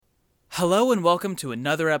Hello and welcome to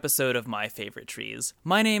another episode of My Favorite Trees.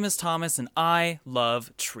 My name is Thomas and I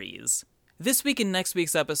love trees. This week and next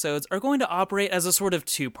week's episodes are going to operate as a sort of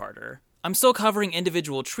two-parter. I'm still covering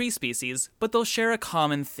individual tree species, but they'll share a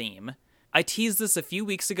common theme. I teased this a few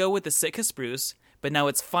weeks ago with the Sitka spruce, but now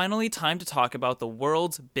it's finally time to talk about the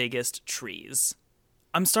world's biggest trees.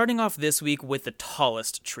 I'm starting off this week with the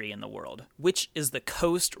tallest tree in the world, which is the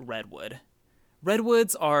coast redwood.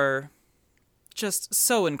 Redwoods are just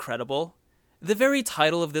so incredible. The very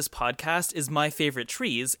title of this podcast is My Favorite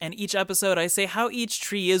Trees, and each episode I say how each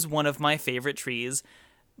tree is one of my favorite trees.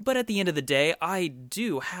 But at the end of the day, I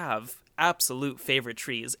do have absolute favorite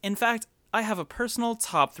trees. In fact, I have a personal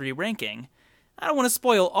top 3 ranking. I don't want to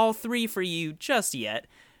spoil all 3 for you just yet,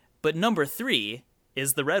 but number 3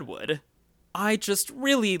 is the redwood. I just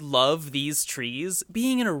really love these trees.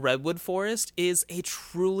 Being in a redwood forest is a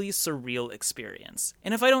truly surreal experience.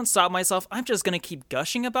 And if I don't stop myself, I'm just going to keep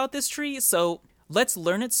gushing about this tree, so let's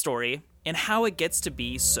learn its story and how it gets to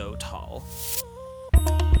be so tall.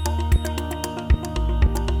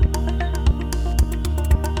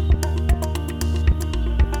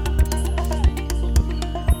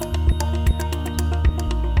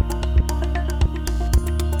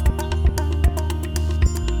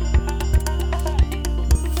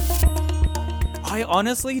 I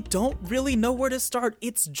honestly don't really know where to start.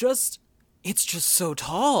 It's just so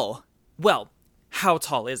tall. Well, how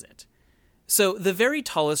tall is it? So the very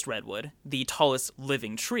tallest redwood, the tallest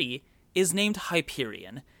living tree, is named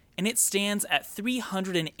Hyperion, and it stands at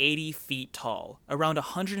 380 feet tall, around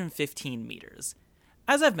 115 meters.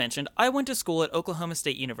 As I've mentioned, I went to school at Oklahoma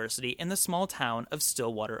State University in the small town of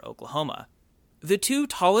Stillwater, Oklahoma. The 2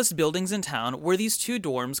 tallest buildings in town were these 2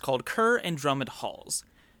 dorms called Kerr and Drummond Halls.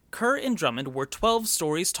 Kerr and Drummond were 12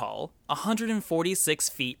 stories tall, 146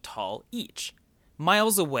 feet tall each.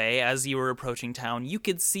 Miles away, as you were approaching town, you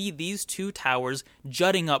could see these 2 towers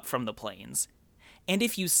jutting up from the plains. And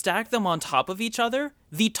if you stack them on top of each other,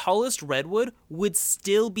 the tallest redwood would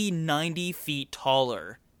still be 90 feet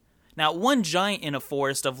taller. Now, one giant in a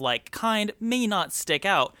forest of like kind may not stick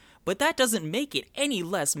out, but that doesn't make it any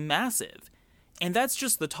less massive. And that's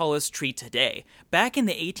just the tallest tree today. Back in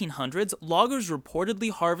the 1800s, loggers reportedly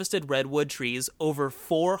harvested redwood trees over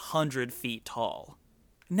 400 feet tall.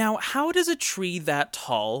 Now, how does a tree that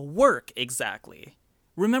tall work exactly?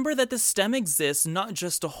 Remember that the stem exists not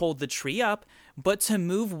just to hold the tree up, but to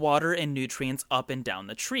move water and nutrients up and down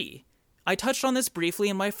the tree. I touched on this briefly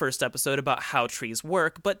in my first episode about how trees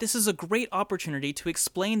work, but this is a great opportunity to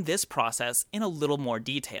explain this process in a little more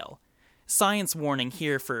detail. Science warning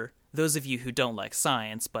here for those of you who don't like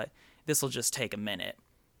science, but this will just take a minute.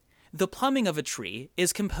 The plumbing of a tree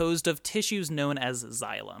is composed of tissues known as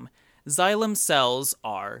xylem. Xylem cells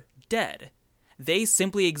are dead. They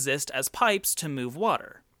simply exist as pipes to move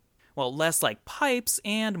water. Well, less like pipes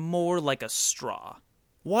and more like a straw.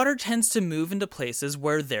 Water tends to move into places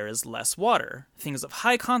where there is less water. Things of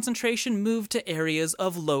high concentration move to areas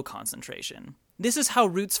of low concentration. This is how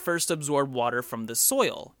roots first absorb water from the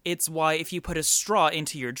soil. It's why if you put a straw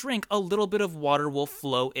into your drink, a little bit of water will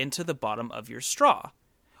flow into the bottom of your straw.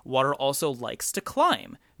 Water also likes to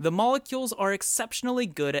climb. The molecules are exceptionally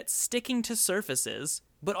good at sticking to surfaces,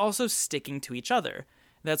 but also sticking to each other.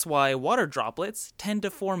 That's why water droplets tend to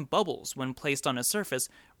form bubbles when placed on a surface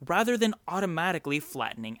rather than automatically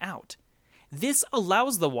flattening out. This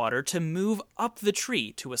allows the water to move up the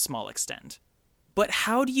tree to a small extent. But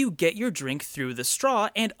how do you get your drink through the straw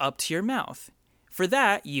and up to your mouth? For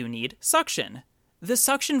that, you need suction. The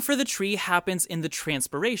suction for the tree happens in the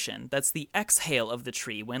transpiration, that's the exhale of the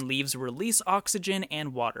tree when leaves release oxygen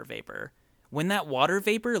and water vapor. When that water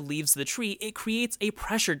vapor leaves the tree, it creates a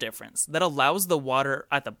pressure difference that allows the water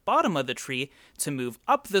at the bottom of the tree to move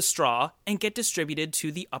up the straw and get distributed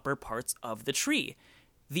to the upper parts of the tree.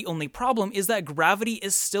 The only problem is that gravity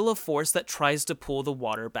is still a force that tries to pull the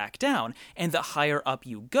water back down, and the higher up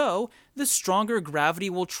you go, the stronger gravity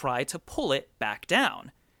will try to pull it back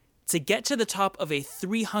down. To get to the top of a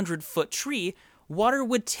 300-foot tree, water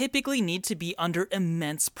would typically need to be under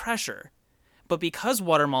immense pressure. But because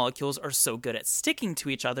water molecules are so good at sticking to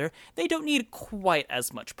each other, they don't need quite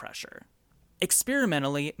as much pressure.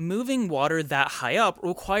 Experimentally, moving water that high up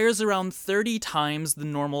requires around 30 times the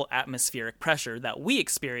normal atmospheric pressure that we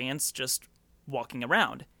experience just walking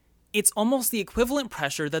around. It's almost the equivalent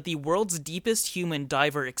pressure that the world's deepest human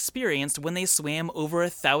diver experienced when they swam over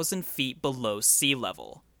 1,000 feet below sea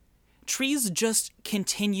level. Trees just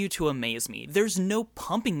continue to amaze me. There's no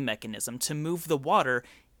pumping mechanism to move the water.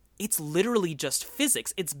 It's literally just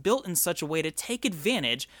physics. It's built in such a way to take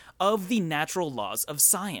advantage of the natural laws of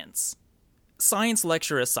science. Science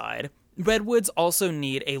lecture aside, Redwoods also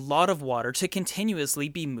need a lot of water to continuously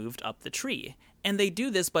be moved up the tree, and they do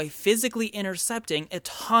this by physically intercepting a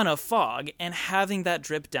ton of fog and having that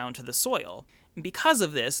drip down to the soil. Because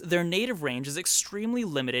of this, their native range is extremely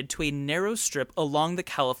limited to a narrow strip along the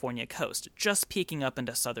California coast, just peeking up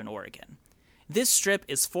into southern Oregon. This strip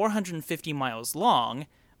is 450 miles long,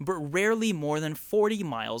 but rarely more than 40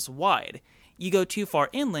 miles wide. You go too far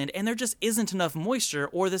inland and there just isn't enough moisture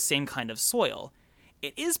or the same kind of soil.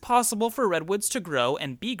 It is possible for redwoods to grow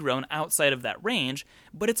and be grown outside of that range,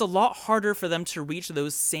 but it's a lot harder for them to reach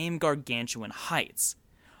those same gargantuan heights.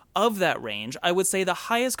 Of that range, I would say the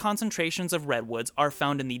highest concentrations of redwoods are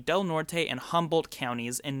found in the Del Norte and Humboldt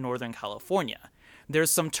counties in Northern California.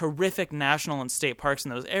 There's some terrific national and state parks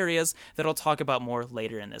in those areas that I'll talk about more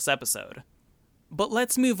later in this episode. But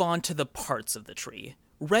let's move on to the parts of the tree.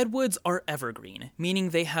 Redwoods are evergreen, meaning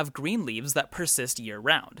they have green leaves that persist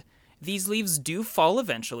year-round. These leaves do fall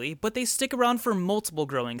eventually, but they stick around for multiple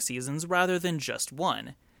growing seasons rather than just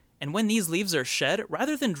one. And when these leaves are shed,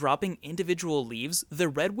 rather than dropping individual leaves, the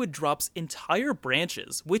redwood drops entire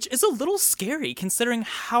branches, which is a little scary considering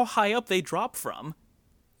how high up they drop from.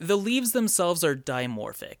 The leaves themselves are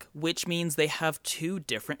dimorphic, which means they have two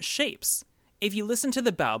different shapes. If you listen to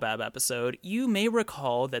the Baobab episode, you may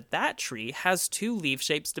recall that that tree has two leaf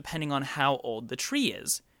shapes depending on how old the tree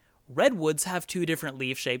is. Redwoods have two different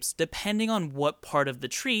leaf shapes depending on what part of the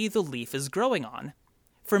tree the leaf is growing on.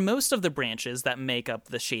 For most of the branches that make up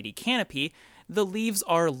the shady canopy, the leaves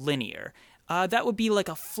are linear. That would be like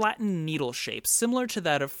a flattened needle shape, similar to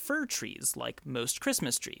that of fir trees, like most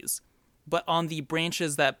Christmas trees. But on the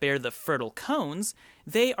branches that bear the fertile cones,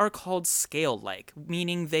 they are called scale-like,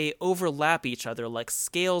 meaning they overlap each other like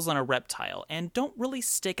scales on a reptile and don't really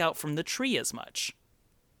stick out from the tree as much.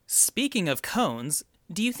 Speaking of cones,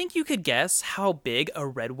 do you think you could guess how big a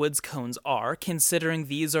redwood's cones are, considering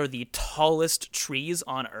these are the tallest trees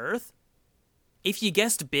on Earth? If you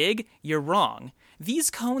guessed big, you're wrong. These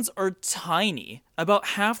cones are tiny, about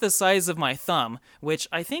half the size of my thumb, which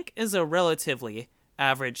I think is a relatively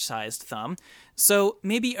average-sized thumb, so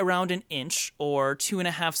maybe around an inch or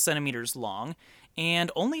 2.5 centimeters long,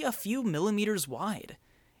 and only a few millimeters wide.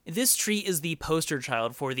 This tree is the poster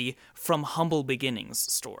child for the From Humble Beginnings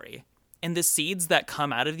story. And the seeds that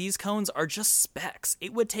come out of these cones are just specks.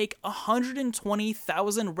 It would take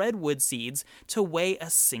 120,000 redwood seeds to weigh a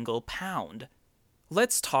single pound.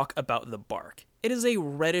 Let's talk about the bark. It is a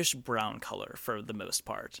reddish-brown color for the most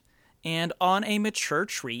part. And on a mature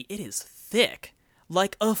tree, it is thick,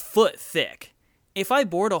 like a foot thick. If I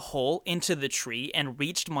bored a hole into the tree and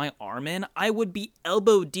reached my arm in, I would be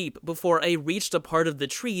elbow deep before I reached a part of the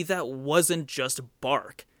tree that wasn't just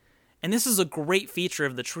bark. And this is a great feature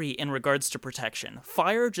of the tree in regards to protection.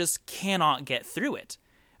 Fire just cannot get through it.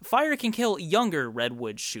 Fire can kill younger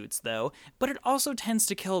redwood shoots, though, but it also tends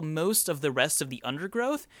to kill most of the rest of the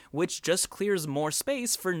undergrowth, which just clears more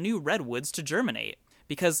space for new redwoods to germinate.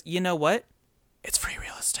 Because, you know what? It's free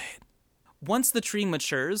real estate. Once the tree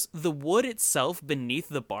matures, the wood itself beneath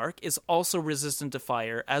the bark is also resistant to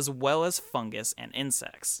fire, as well as fungus and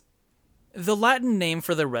insects. The Latin name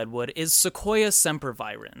for the redwood is Sequoia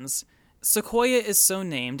sempervirens. Sequoia is so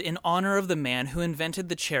named in honor of the man who invented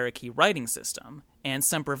the Cherokee writing system, and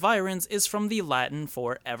sempervirens is from the Latin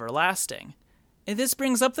for everlasting. And this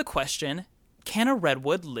brings up the question, can a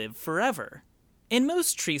redwood live forever? In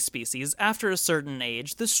most tree species, after a certain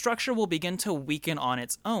age, the structure will begin to weaken on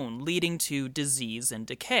its own, leading to disease and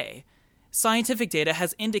decay. Scientific data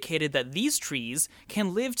has indicated that these trees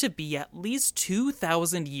can live to be at least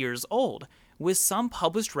 2,000 years old, with some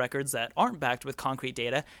published records that aren't backed with concrete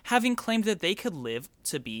data having claimed that they could live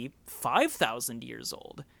to be 5,000 years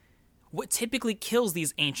old. What typically kills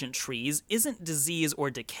these ancient trees isn't disease or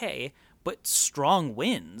decay, but strong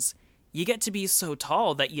winds. You get to be so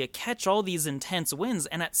tall that you catch all these intense winds,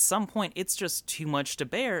 and at some point it's just too much to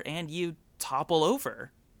bear and you topple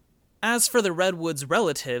over. As for the redwood's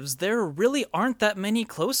relatives, there really aren't that many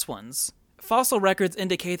close ones. Fossil records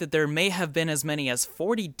indicate that there may have been as many as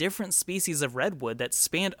 40 different species of redwood that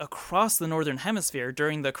spanned across the northern hemisphere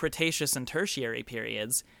during the Cretaceous and Tertiary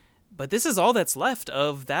periods, but this is all that's left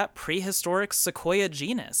of that prehistoric sequoia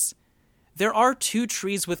genus. There are two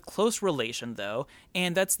trees with close relation, though,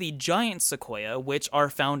 and that's the giant sequoia, which are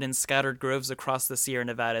found in scattered groves across the Sierra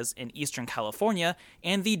Nevadas in eastern California,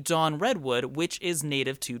 and the dawn redwood, which is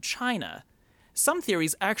native to China. Some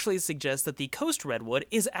theories actually suggest that the coast redwood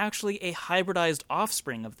is actually a hybridized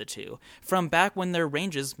offspring of the two, from back when their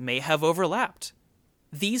ranges may have overlapped.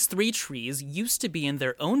 These three trees used to be in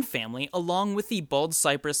their own family along with the bald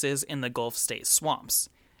cypresses in the Gulf State swamps.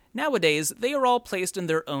 Nowadays, they are all placed in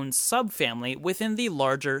their own subfamily within the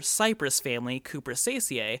larger cypress family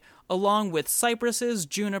Cupressaceae, along with cypresses,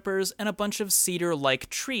 junipers, and a bunch of cedar-like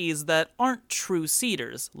trees that aren't true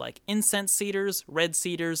cedars, like incense cedars, red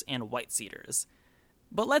cedars, and white cedars.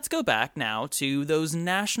 But let's go back now to those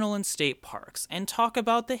national and state parks and talk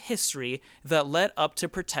about the history that led up to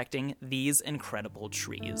protecting these incredible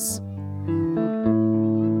trees.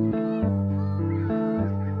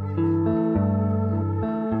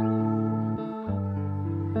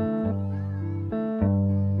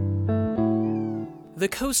 The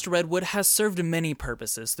coast redwood has served many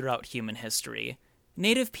purposes throughout human history.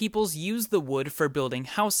 Native peoples used the wood for building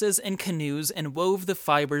houses and canoes and wove the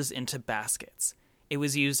fibers into baskets. It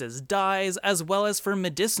was used as dyes as well as for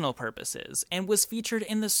medicinal purposes and was featured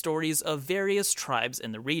in the stories of various tribes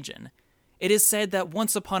in the region. It is said that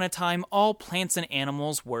once upon a time all plants and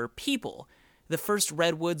animals were people. The first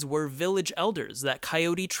redwoods were village elders that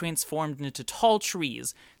Coyote transformed into tall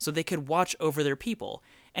trees so they could watch over their people,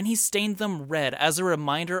 and he stained them red as a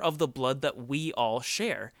reminder of the blood that we all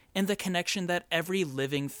share and the connection that every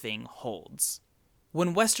living thing holds.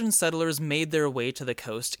 When Western settlers made their way to the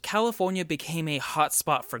coast, California became a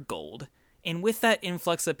hotspot for gold, and with that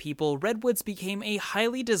influx of people, redwoods became a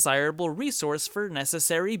highly desirable resource for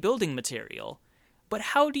necessary building material. But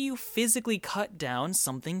how do you physically cut down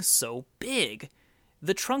something so big?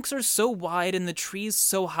 The trunks are so wide and the trees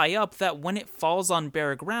so high up that when it falls on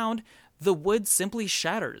bare ground, the wood simply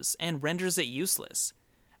shatters and renders it useless.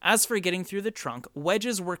 As for getting through the trunk,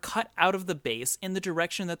 wedges were cut out of the base in the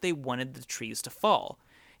direction that they wanted the trees to fall.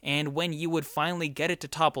 And when you would finally get it to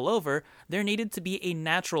topple over, there needed to be a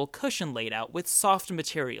natural cushion laid out with soft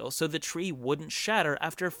material so the tree wouldn't shatter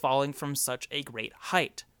after falling from such a great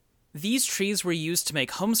height. These trees were used to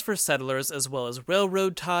make homes for settlers as well as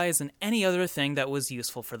railroad ties and any other thing that was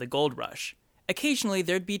useful for the gold rush. Occasionally,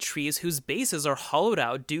 there'd be trees whose bases are hollowed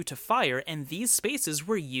out due to fire, and these spaces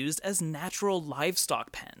were used as natural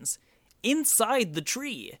livestock pens. Inside the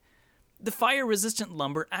tree! The fire-resistant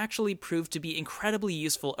lumber actually proved to be incredibly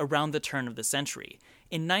useful around the turn of the century.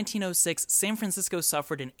 In 1906, San Francisco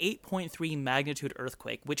suffered an 8.3 magnitude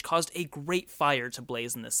earthquake, which caused a great fire to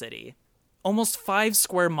blaze in the city. Almost 5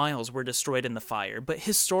 square miles were destroyed in the fire, but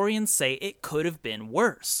historians say it could have been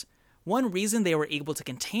worse. One reason they were able to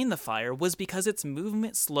contain the fire was because its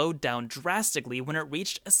movement slowed down drastically when it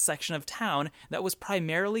reached a section of town that was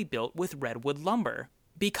primarily built with redwood lumber.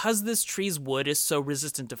 Because this tree's wood is so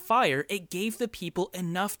resistant to fire, it gave the people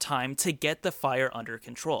enough time to get the fire under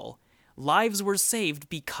control. Lives were saved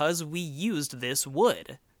because we used this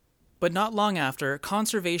wood. But not long after,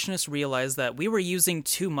 conservationists realized that we were using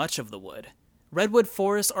too much of the wood. Redwood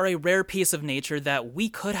forests are a rare piece of nature that we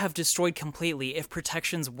could have destroyed completely if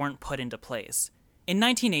protections weren't put into place. In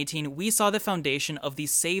 1918, we saw the foundation of the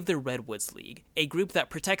Save the Redwoods League, a group that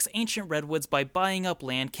protects ancient redwoods by buying up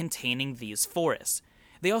land containing these forests.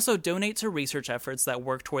 They also donate to research efforts that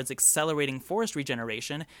work towards accelerating forest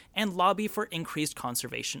regeneration and lobby for increased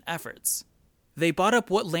conservation efforts. They bought up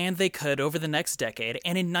what land they could over the next decade,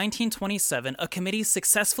 and in 1927, a committee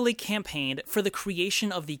successfully campaigned for the creation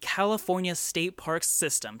of the California State Parks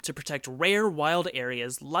system to protect rare wild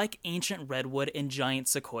areas like ancient redwood and giant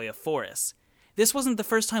sequoia forests. This wasn't the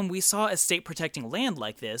first time we saw a state protecting land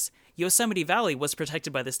like this. Yosemite Valley was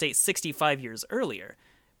protected by the state 65 years earlier,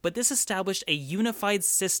 but this established a unified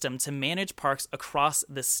system to manage parks across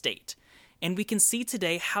the state. And we can see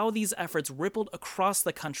today how these efforts rippled across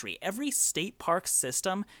the country. Every state park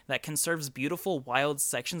system that conserves beautiful wild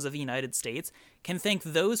sections of the United States can thank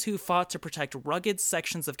those who fought to protect rugged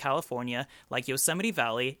sections of California like Yosemite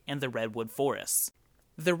Valley and the redwood forests.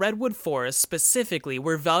 The redwood forests specifically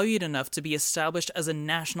were valued enough to be established as a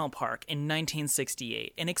national park in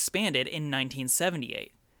 1968 and expanded in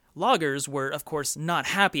 1978. Loggers were, of course, not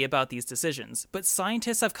happy about these decisions, but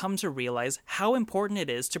scientists have come to realize how important it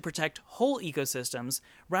is to protect whole ecosystems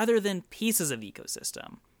rather than pieces of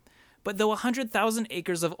ecosystem. But though 100,000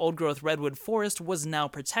 acres of old-growth redwood forest was now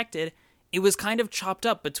protected, it was kind of chopped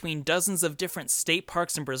up between dozens of different state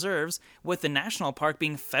parks and preserves, with the national park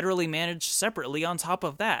being federally managed separately on top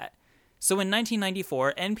of that. So in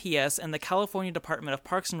 1994, NPS and the California Department of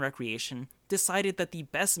Parks and Recreation decided that the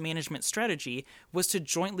best management strategy was to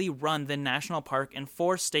jointly run the national park and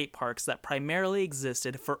 4 state parks that primarily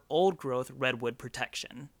existed for old-growth redwood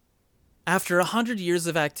protection. After 100 years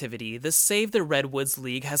of activity, the Save the Redwoods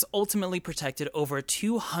League has ultimately protected over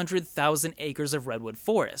 200,000 acres of redwood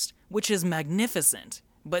forest, which is magnificent,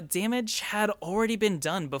 but damage had already been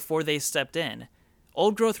done before they stepped in.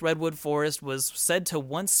 Old-growth redwood forest was said to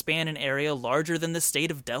once span an area larger than the state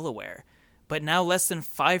of Delaware, but now less than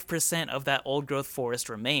 5% of that old-growth forest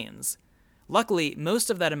remains. Luckily, most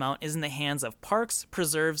of that amount is in the hands of parks,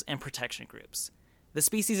 preserves, and protection groups. The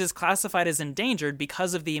species is classified as endangered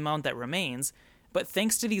because of the amount that remains, but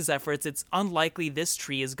thanks to these efforts, it's unlikely this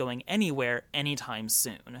tree is going anywhere anytime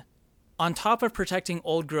soon. On top of protecting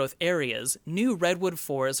old-growth areas, new redwood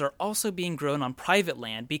forests are also being grown on private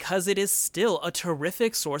land because it is still a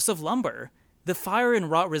terrific source of lumber. The fire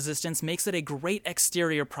and rot resistance makes it a great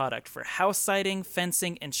exterior product for house siding,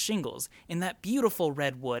 fencing, and shingles, and that beautiful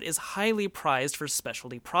redwood is highly prized for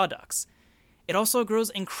specialty products. It also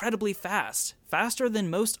grows incredibly fast, faster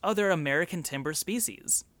than most other American timber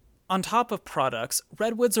species. On top of products,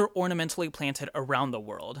 redwoods are ornamentally planted around the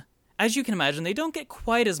world. As you can imagine, they don't get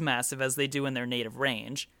quite as massive as they do in their native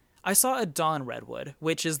range. I saw a dawn redwood,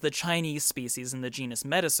 which is the Chinese species in the genus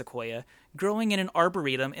Metasequoia, growing in an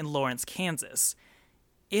arboretum in Lawrence, Kansas.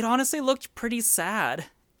 It honestly looked pretty sad.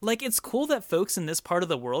 Like, it's cool that folks in this part of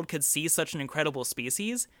the world could see such an incredible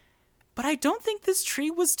species, but I don't think this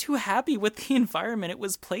tree was too happy with the environment it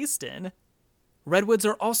was placed in. Redwoods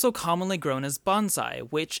are also commonly grown as bonsai,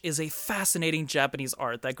 which is a fascinating Japanese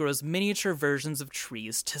art that grows miniature versions of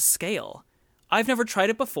trees to scale. I've never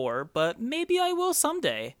tried it before, but maybe I will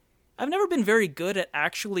someday. I've never been very good at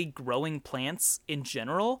actually growing plants in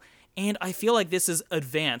general, and I feel like this is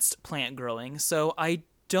advanced plant growing, so I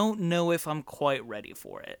don't know if I'm quite ready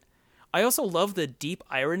for it. I also love the deep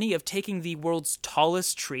irony of taking the world's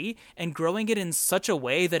tallest tree and growing it in such a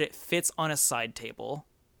way that it fits on a side table.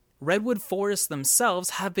 Redwood forests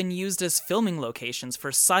themselves have been used as filming locations for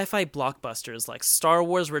sci-fi blockbusters like Star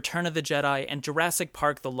Wars: Return of the Jedi and Jurassic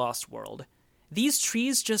Park: The Lost World. These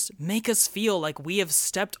trees just make us feel like we have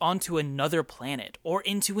stepped onto another planet or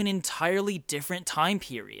into an entirely different time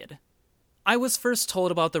period. I was first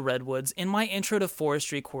told about the redwoods in my Intro to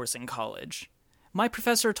Forestry course in college. My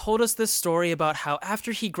professor told us this story about how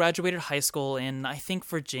after he graduated high school in, I think,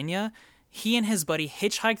 Virginia, he and his buddy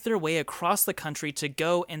hitchhiked their way across the country to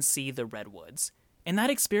go and see the redwoods. And that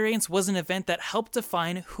experience was an event that helped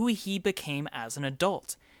define who he became as an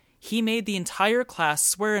adult. He made the entire class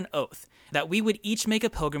swear an oath that we would each make a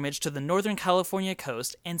pilgrimage to the Northern California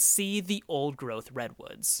coast and see the old-growth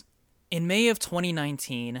redwoods. In May of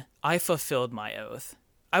 2019, I fulfilled my oath.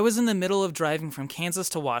 I was in the middle of driving from Kansas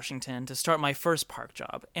to Washington to start my first park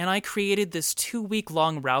job, and I created this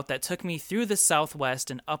 2-week-long route that took me through the Southwest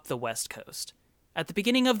and up the West Coast. At the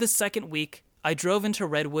beginning of the second week, I drove into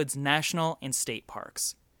Redwood's national and state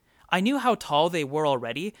parks. I knew how tall they were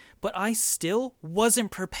already, but I still wasn't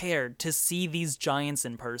prepared to see these giants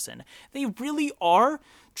in person. They really are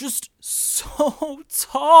just so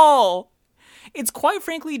tall. It's quite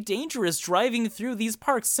frankly dangerous driving through these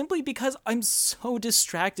parks simply because I'm so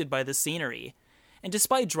distracted by the scenery. And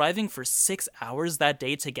despite driving for 6 hours that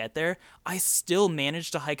day to get there, I still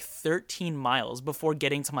managed to hike 13 miles before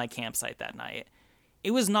getting to my campsite that night.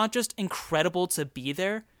 It was not just incredible to be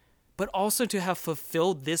there, but also to have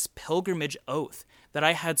fulfilled this pilgrimage oath that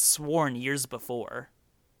I had sworn years before.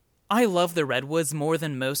 I love the redwoods more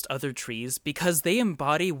than most other trees because they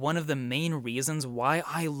embody one of the main reasons why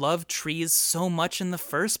I love trees so much in the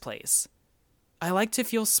first place. I like to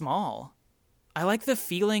feel small. I like the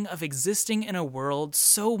feeling of existing in a world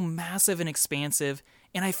so massive and expansive,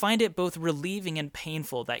 and I find it both relieving and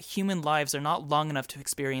painful that human lives are not long enough to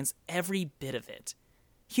experience every bit of it.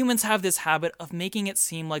 Humans have this habit of making it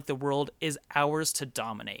seem like the world is ours to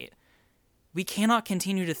dominate. We cannot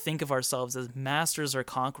continue to think of ourselves as masters or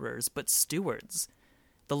conquerors, but stewards.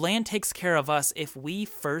 The land takes care of us if we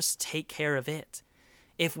first take care of it.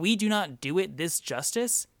 If we do not do it this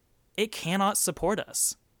justice, it cannot support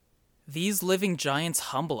us. These living giants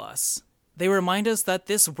humble us. They remind us that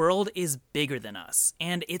this world is bigger than us,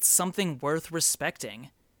 and it's something worth respecting.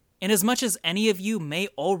 And as much as any of you may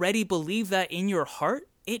already believe that in your heart,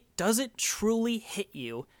 it doesn't truly hit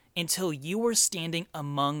you until you are standing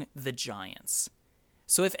among the giants.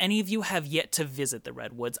 So if any of you have yet to visit the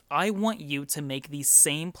redwoods, I want you to make the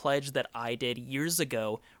same pledge that I did years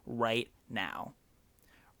ago right now.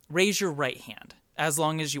 Raise your right hand, as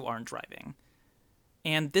long as you aren't driving.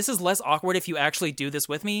 And this is less awkward if you actually do this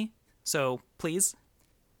with me, so please.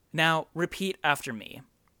 Now, repeat after me.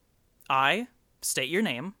 I state your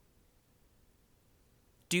name.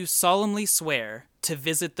 Do solemnly swear to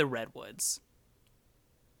visit the redwoods.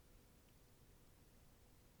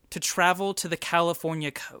 To travel to the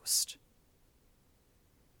California coast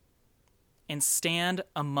and stand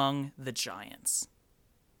among the giants.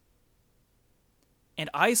 And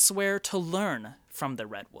I swear to learn from the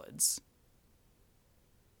redwoods,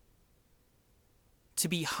 to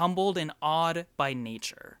be humbled and awed by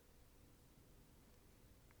nature,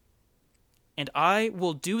 and I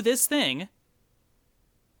will do this thing,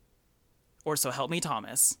 or so help me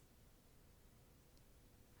Thomas.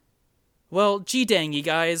 Well, gee dang, you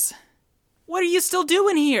guys. What are you still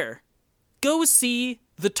doing here? Go see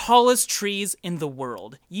the tallest trees in the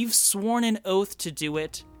world. You've sworn an oath to do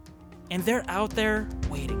it, and they're out there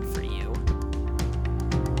waiting for you.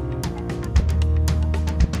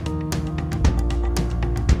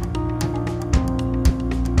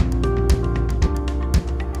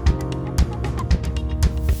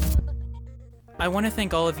 I want to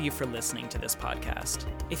thank all of you for listening to this podcast.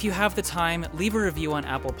 If you have the time, leave a review on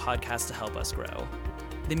Apple Podcasts to help us grow.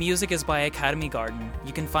 The music is by Academy Garden.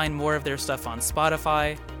 You can find more of their stuff on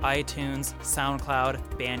Spotify, iTunes,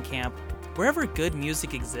 SoundCloud, Bandcamp. Wherever good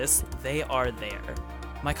music exists, they are there.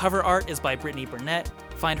 My cover art is by Brittany Burnett.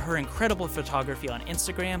 Find her incredible photography on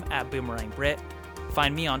Instagram at BoomerangBrit.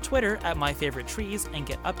 Find me on Twitter at MyFavoriteTrees and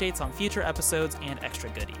get updates on future episodes and extra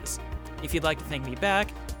goodies. If you'd like to thank me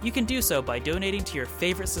back, you can do so by donating to your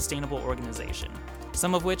favorite sustainable organization,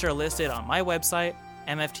 some of which are listed on my website,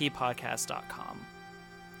 mftpodcast.com.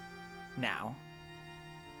 Now,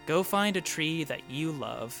 go find a tree that you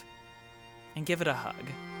love and give it a hug.